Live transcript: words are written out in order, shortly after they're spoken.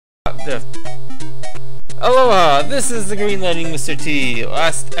Aloha, this is the Green Lighting Mr. T.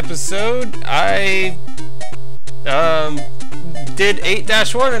 Last episode, I did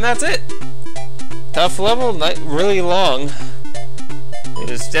 8-1 and that's it. Tough level, not really long. It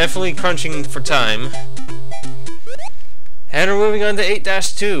was definitely crunching for time. And we're moving on to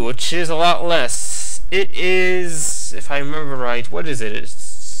 8-2, which is a lot less. It is, if I remember right, what is it?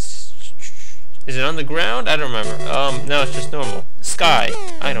 Is it on the ground? I don't remember. No, it's just normal. Sky.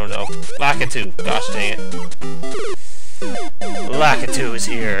 I don't know. Lakitu. Gosh dang it. Lakitu is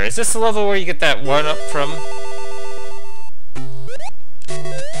here. Is this the level where you get that 1-up from?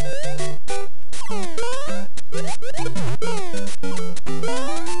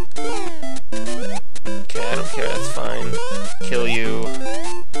 Okay, I don't care. That's fine. Kill you.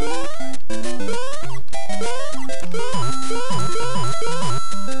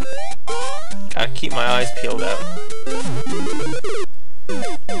 Gotta keep my eyes peeled out.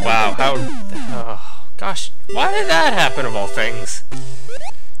 Wow, how... Oh, gosh, why did that happen of all things?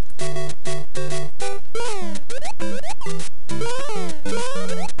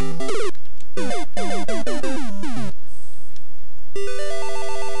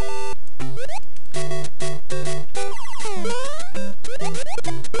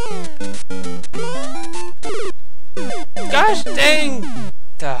 Gosh dang!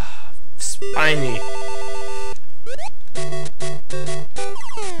 Spiny.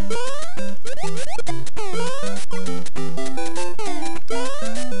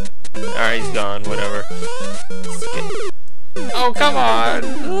 Alright, he's gone, whatever. Oh, come on!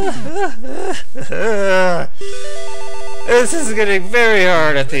 This is getting very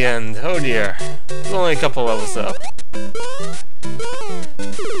hard at the end. Oh dear. It's only a couple levels though.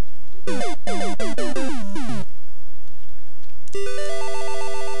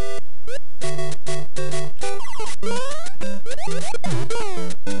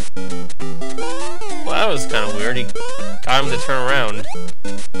 Well, that was kind of weird. He got him to turn around.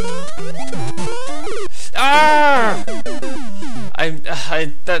 Ah!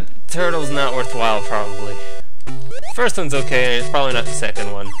 That turtle's not worthwhile, probably. First one's okay, and it's probably not the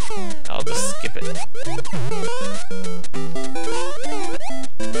second one. I'll just skip it.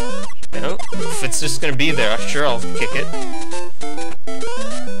 You know, if it's just gonna be there, sure, I'll kick it.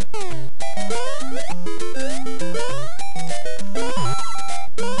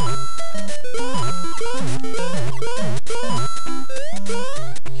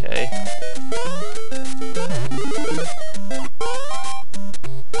 Okay.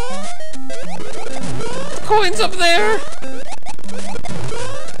 The coin's up there!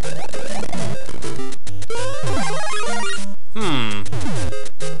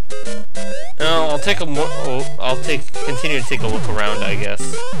 No, I'll take a more. Oh, continue to take a look around, I guess.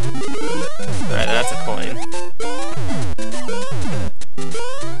 Alright, that's a coin.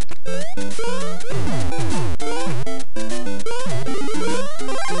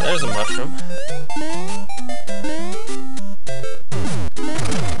 There's a mushroom.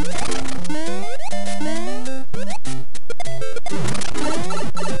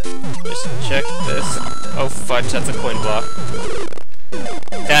 Just check this. Oh fudge, that's a coin block.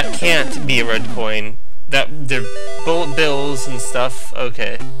 That can't be a red coin. They're bullet bills and stuff.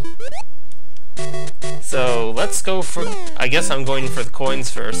 Okay. So let's go for. I guess I'm going for the coins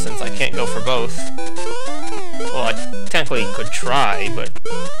first since I can't go for both. Well, I technically could try, but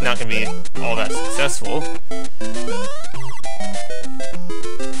not gonna be all that successful.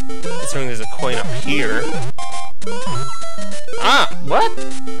 Assuming there's a coin up here. Ah, what?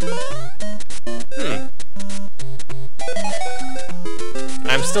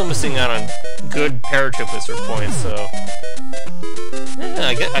 I'm still missing out on good paratrooper points, so yeah,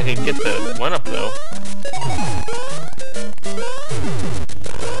 I could get the 1-up though.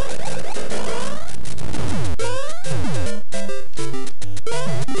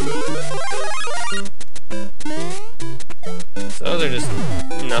 So they're just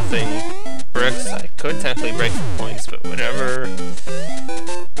nothing bricks. I could technically break for points, but whatever.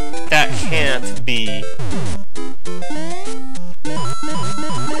 That can't be.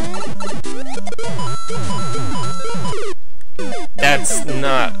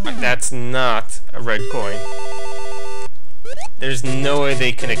 That's not a red coin. There's no way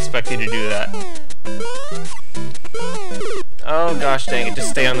they can expect you to do that. Oh gosh dang it,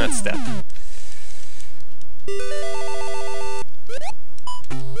 just stay on that step.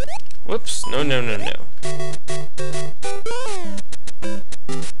 Whoops, no.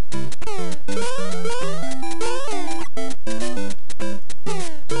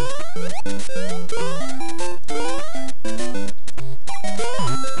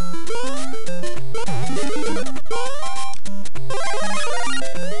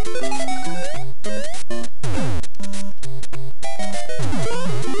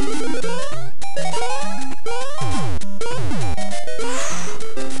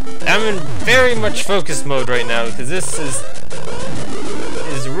 much focus mode right now because this is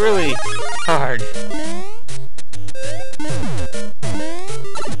really hard.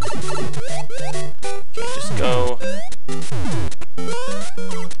 Okay, just go.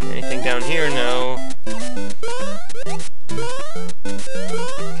 Anything down here? No.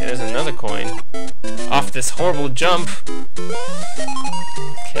 Okay, there's another coin. Off this horrible jump.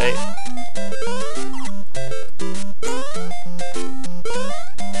 Okay.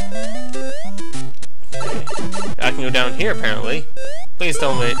 I can go down here, apparently. Please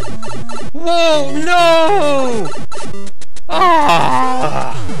tell me. Whoa, no!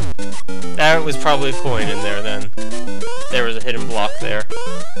 Ah! That was probably a coin in there, then. There was a hidden block there.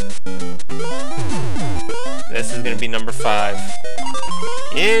 This is gonna be number 5.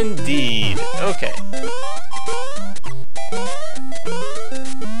 Indeed. Okay.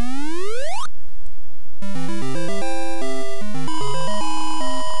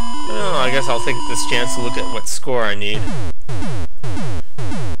 I guess I'll take this chance to look at what score I need.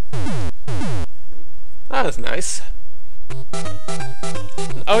 That is nice.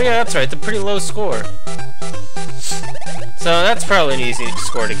 Oh yeah, that's right, the pretty low score. So that's probably an easy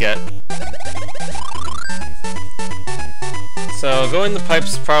score to get. So going the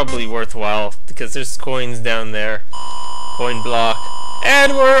pipe's probably worthwhile, because there's coins down there. Coin block.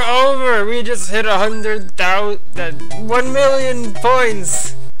 And we're over! We just hit 1 million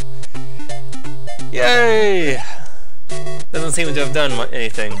points! Yay! Doesn't seem to have done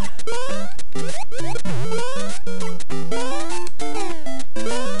anything.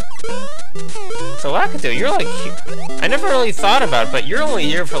 So Lakitu, you're like... I never really thought about it, but you're only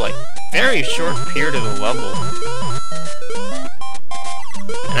here for like very short period of the level.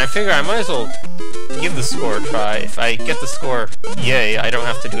 And I figure I might as well give the score a try. If I get the score, yay, I don't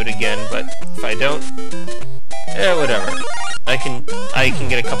have to do it again, but if I don't, whatever. I can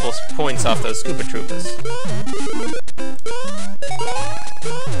get a couple points off those Koopa Troopas.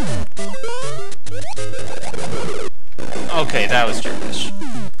 Okay, that was jerkish.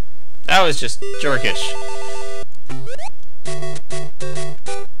 That was just jerkish.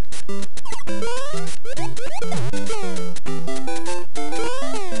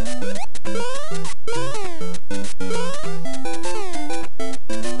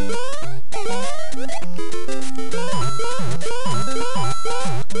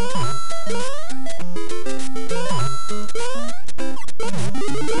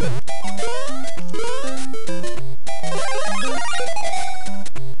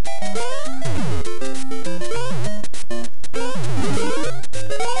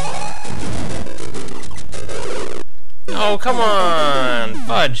 Oh, come on!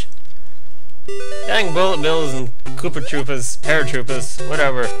 Fudge! Dang bullet bills and Koopa Troopas, paratroopas,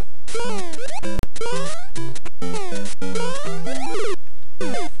 whatever.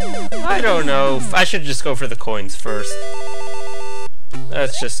 I don't know. I should just go for the coins first.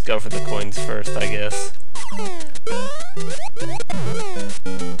 Let's just go for the coins first, I guess.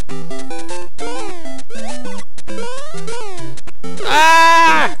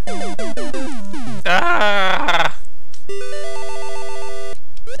 Ah! Ah!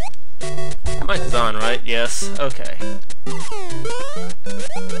 Mic is on, right? Yes. Okay.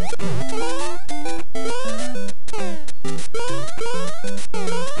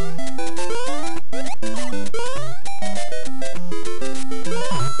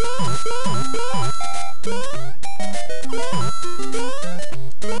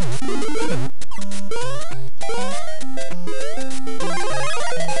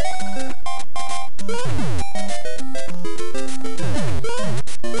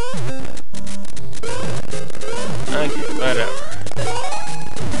 Okay, whatever.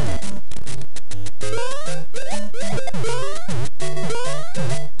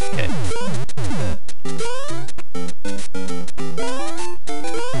 Okay.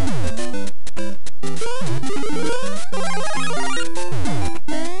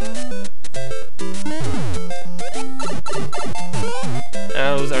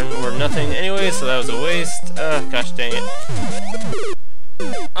 Those were nothing anyway, so that was a waste. Gosh dang it.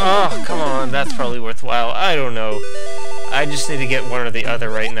 Oh, come on, that's probably worthwhile. I don't know. I just need to get one or the other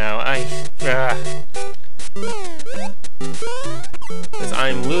right now. Because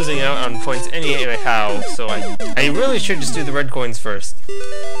I'm losing out on points anyhow, so I really should just do the red coins first.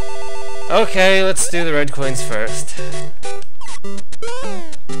 Okay, let's do the red coins first.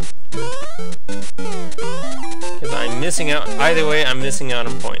 Because I'm missing out. Either way, I'm missing out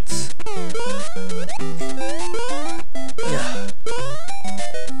on points. Yeah.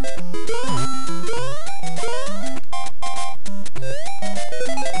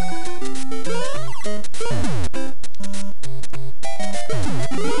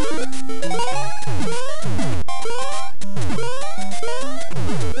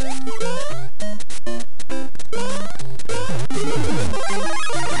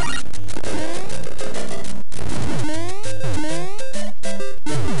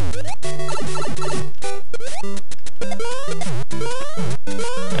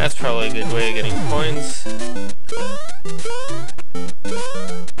 probably a good way of getting points.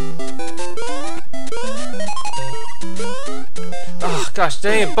 Oh gosh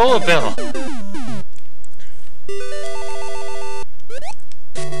dang it, Bullet Bill!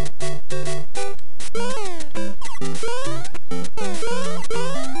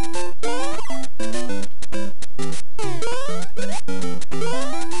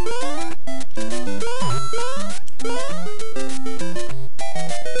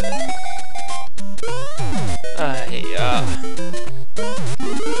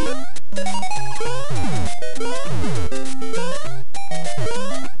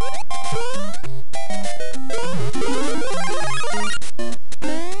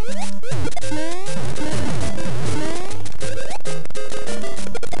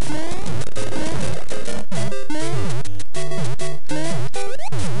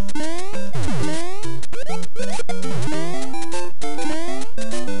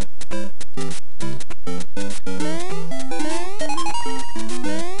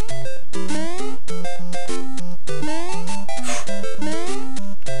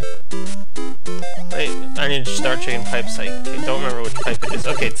 I need to start checking pipes. I don't remember which pipe it is.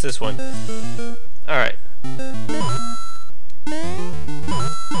 Okay, it's this one. Alright.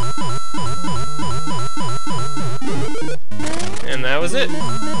 And that was it.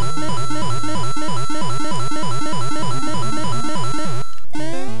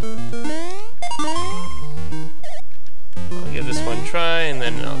 I'll give this one a try and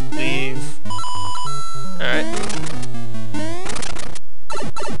then I'll leave. Alright.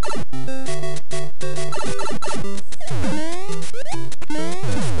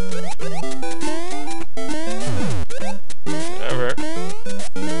 Whatever.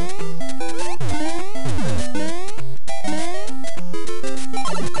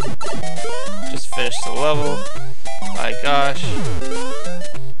 Just finished the level. My gosh.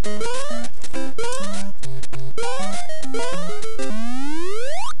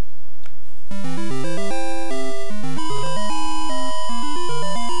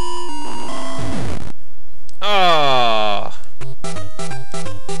 Ah,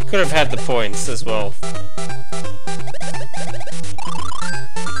 could have had the points as well.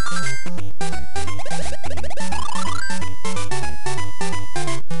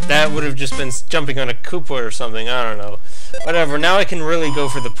 That would have just been jumping on a Koopa or something, I don't know. Whatever, now I can really go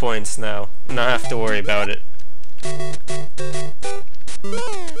for the points now. Not have to worry about it.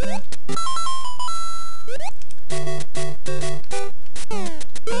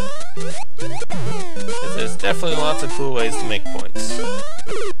 There's definitely lots of cool ways to make points.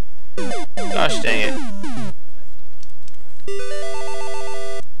 Gosh dang it.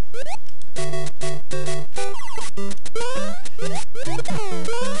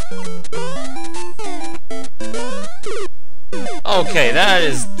 Okay, that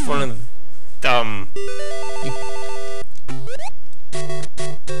is one of the dumb.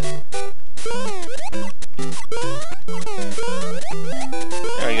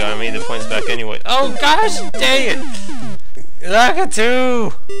 There we go, I made the points back anyway. Oh gosh, dang it!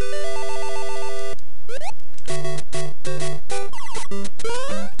 Lakitu!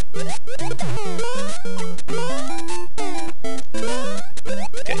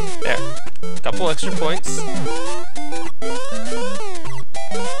 Okay, there. Couple extra points.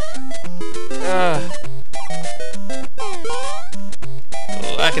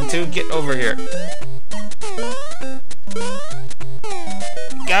 Lakitu, get over here.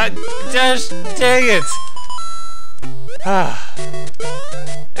 God gosh dang it!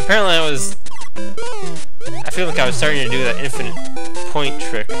 Apparently I feel like I was starting to do that infinite point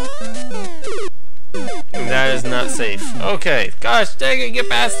trick. And that is not safe. Okay, gosh dang it, get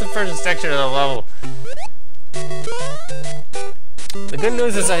past the first section of the level. The good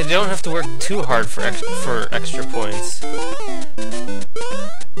news is I don't have to work too hard for extra points.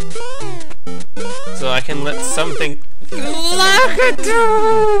 So I can let something...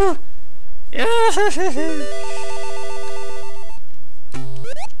 Lakitu! Yeah!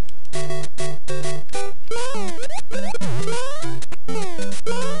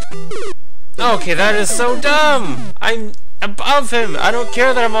 Okay, that is so dumb! I'm above him! I don't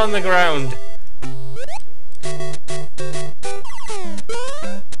care that I'm on the ground!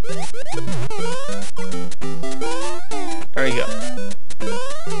 There we go.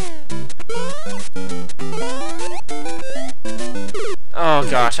 Oh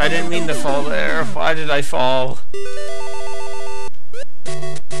gosh, I didn't mean to fall there. Why did I fall?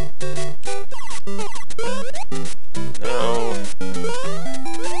 No.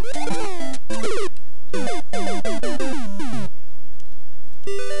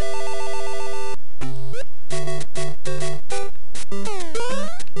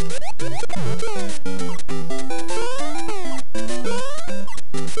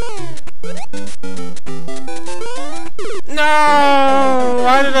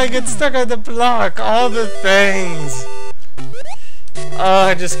 get stuck on the block. All the things.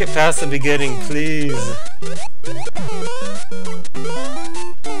 Oh, just get past the beginning, please.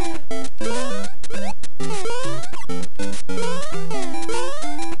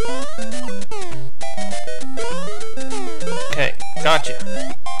 Okay, gotcha.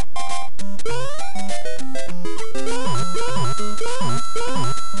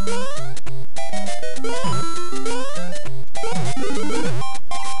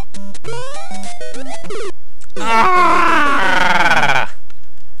 Ah!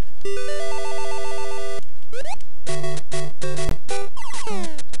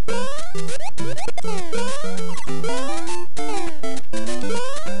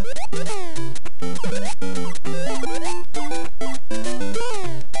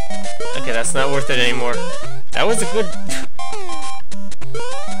 Okay, that's not worth it anymore. That was a good...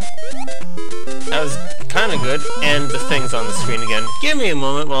 That was kind of good. And the thing's on the screen again. Give me a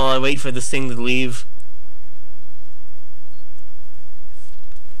moment while I wait for this thing to leave.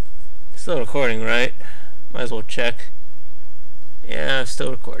 Still recording, right? Might as well check. Yeah, I'm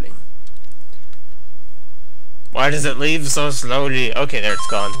still recording. Why does it leave so slowly? Okay, there, it's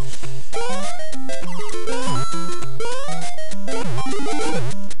gone.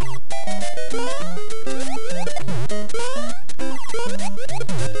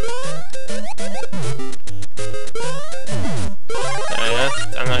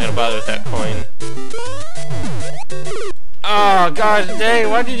 I'm not gonna bother with that coin. Oh gosh dang,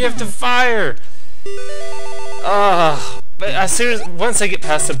 why did you have to fire? But as soon as once I get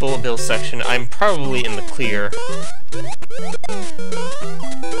past the bullet bill section, I'm probably in the clear.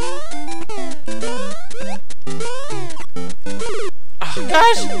 Oh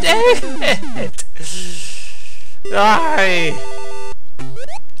gosh dang it! Die!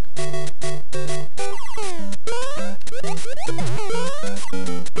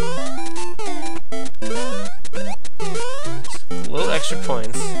 Little extra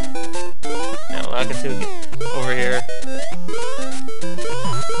points. Now I can get over here.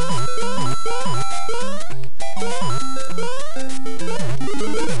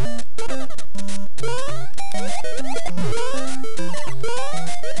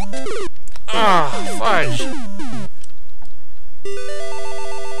 Ah, fudge!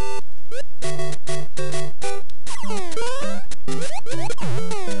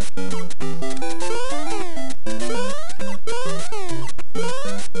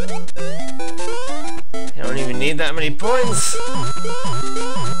 I don't even need that many points.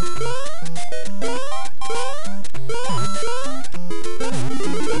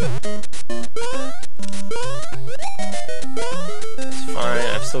 It's fine,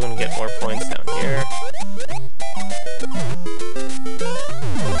 I'm still gonna get more points down here.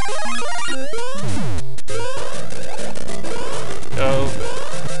 Go.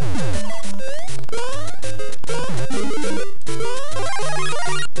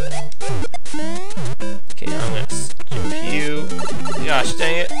 Okay, now I'm gonna skip you. Gosh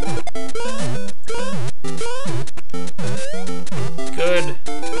dang it. Good.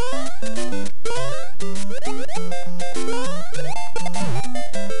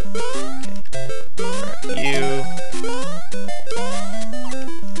 Okay. You.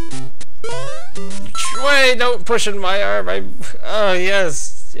 Wait, don't push in my arm. Oh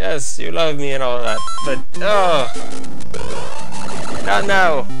yes, yes, you love me and all that. But oh, not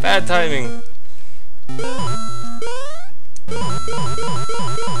now. Bad timing.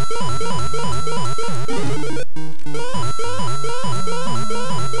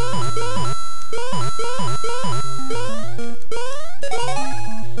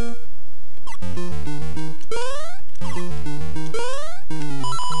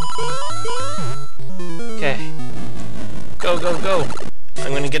 Okay. Go, go, go.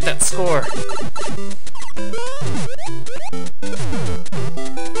 I'm gonna get that score.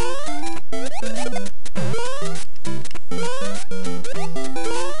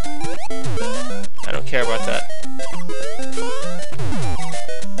 I don't care about that.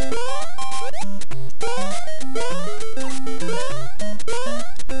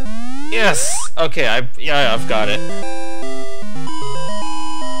 Yes! Okay, I've got it.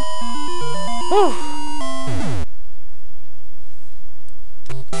 Whew.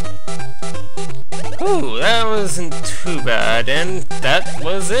 Ooh, that wasn't too bad, and that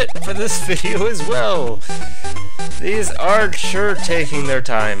was it for this video as well. These are sure taking their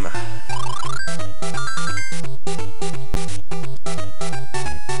time.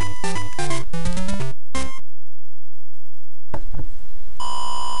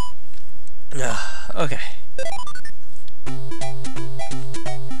 Okay.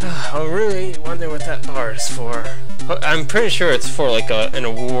 I really wonder what that bar is for. I'm pretty sure it's for like an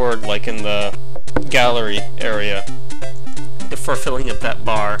award, like in the gallery area, for filling up that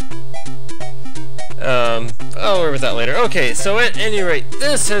bar. I'll worry about that later. Okay, so at any rate,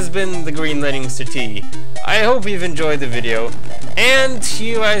 this has been the Green Lightnings to Tea. I hope you've enjoyed the video, and to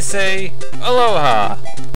you I say, aloha!